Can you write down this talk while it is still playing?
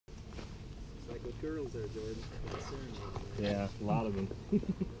girls there, Jordan. Yeah, a lot of them.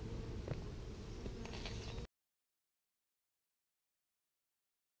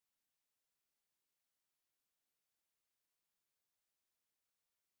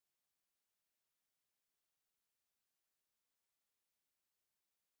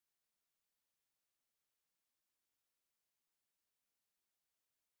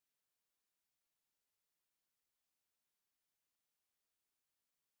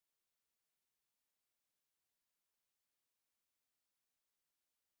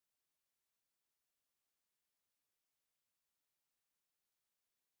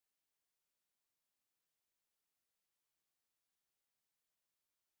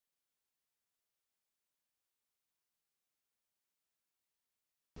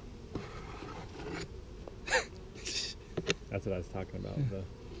 That's what I was talking about, the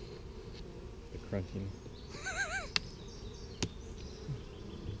crunching.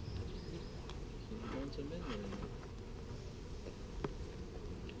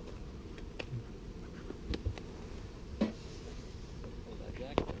 Hold that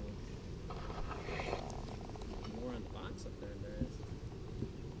jack down. More on the box up there than there is.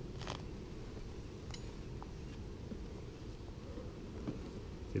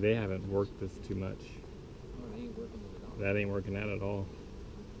 See, they haven't worked this too much. Oh, they ain't working with it all. That ain't working out at all.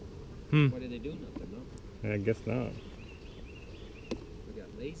 What are they doing up there, no? I guess not. We got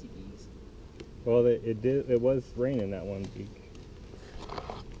lazy bees. Well, it was raining that one week.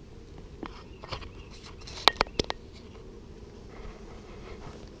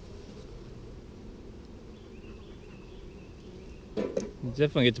 It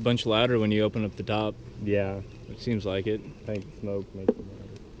definitely gets a bunch louder when you open up the top. Yeah, It seems like it. I think smoke makes it louder.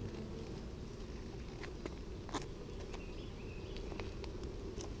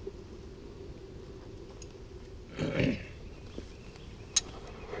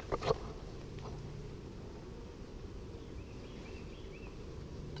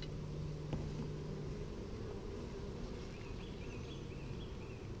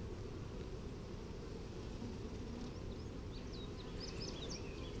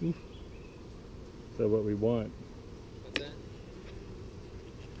 So what we want, What's that?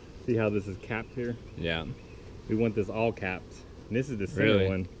 see how this is capped here? Yeah. We want this all capped. And this is the center Really?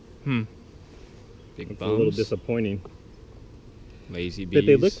 one. Big It's bums. a little disappointing. Lazy bees. But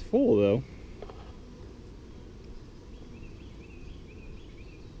they look full though.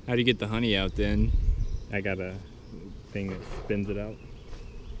 How do you get the honey out then? I got a thing that spins it out.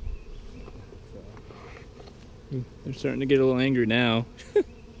 They're starting to get a little angry now.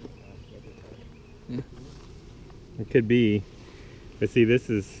 It could be. But see, this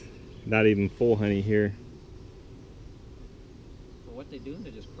is not even full honey here. Well, what they doing?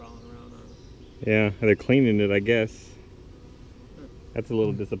 They're just crawling around on it. Yeah, they're cleaning it, I guess. That's a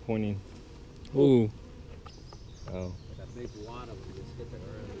little disappointing. Ooh. Oh, Like a big wad of them just skipping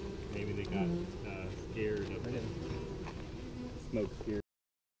around. maybe they got scared of the smoke scared.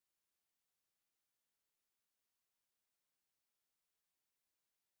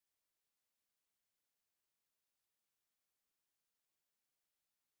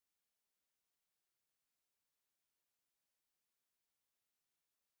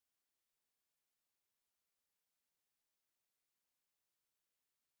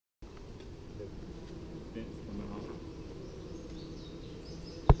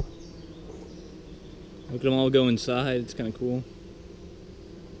 Look at them all go inside. It's kind of cool.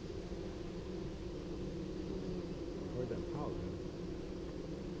 Where'd that pile go?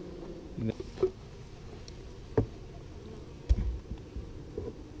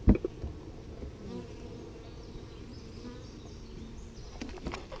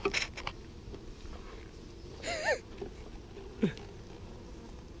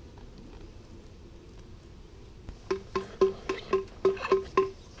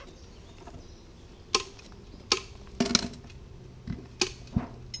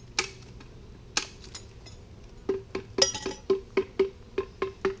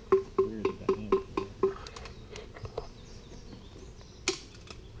 Where did that ant go?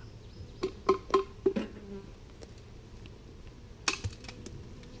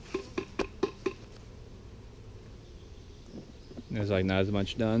 There's like not as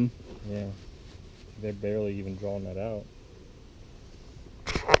much done. Yeah, they're barely even drawing that out.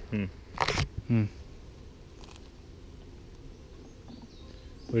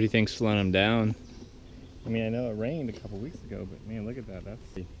 What do you think's slowing them down? I mean, I know it rained a couple weeks ago, but man, look at that. That's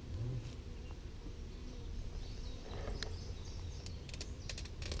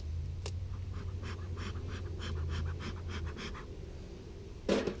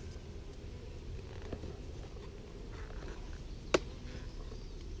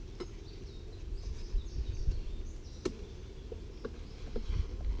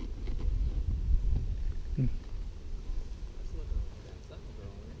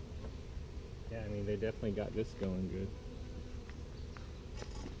definitely got this going good.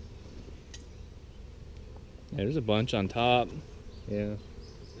 Yeah, there's a bunch on top. Yeah.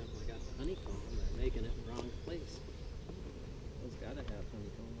 It's definitely got the honeycomb. They're making it in the wrong place. Those gotta have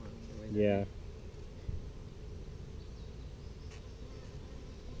honeycomb on the way they're Yeah.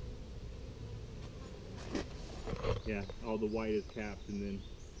 Yeah, all the white is capped, and then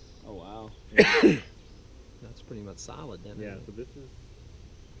Oh wow. That's pretty much solid then. yeah. isn't it? So this is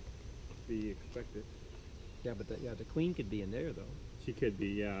the expected. Yeah, but the queen could be in there though. She could be,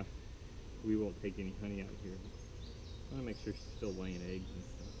 yeah. We won't take any honey out here. I want to make sure she's still laying eggs and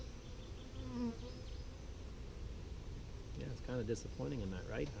stuff. Yeah, it's kind of disappointing in that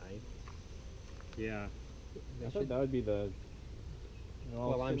right hive. Yeah, They I thought should- that would be the.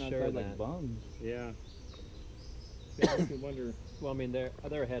 Well, I'm sure like that- bums. yeah. Yeah, I can wonder. Well, I mean, they're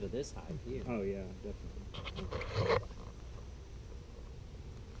ahead of this hive here. Oh yeah, definitely.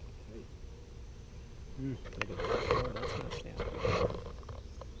 Look at that. Oh, that's not stamped.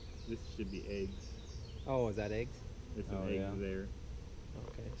 This should be eggs. Oh, is that eggs? There's some Oh, eggs yeah. there.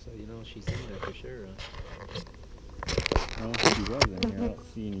 Okay, so you know she's in there for sure. Oh, she was in here. I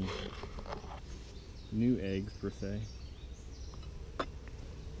don't see any new eggs per se.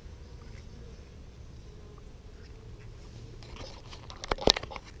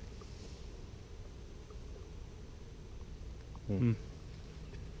 Hmm.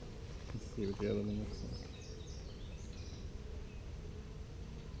 Let's see what the other one looks like.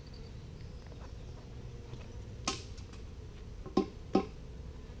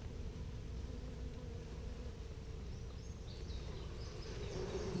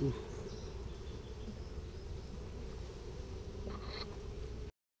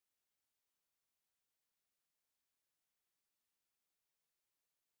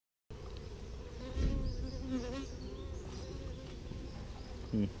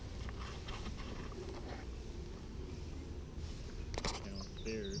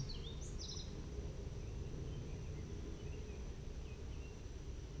 Downstairs.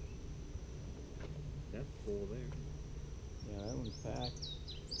 That's full there. Yeah, that one's packed.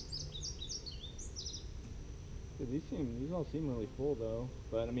 Dude, these all seem really full though.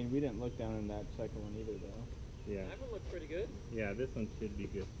 But I mean, we didn't look down in that second one either though. Yeah. That one looks pretty good. Yeah, this one should be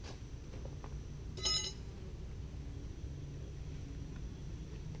good.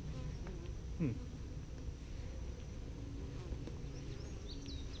 Hmm.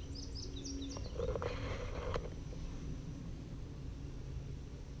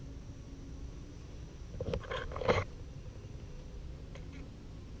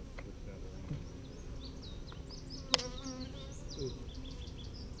 Switch that around.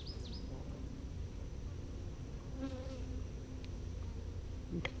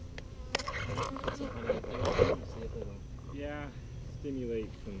 Put some honey up there. See if it'll. Yeah, stimulate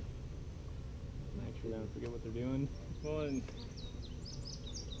some. Make sure they don't forget what they're doing. Well, and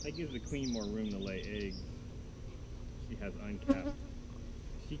that gives the queen more room to lay eggs. She has uncapped.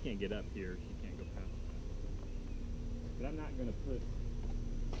 She can't get up here. She can't go past that. But I'm not going to put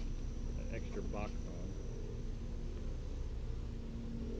an extra box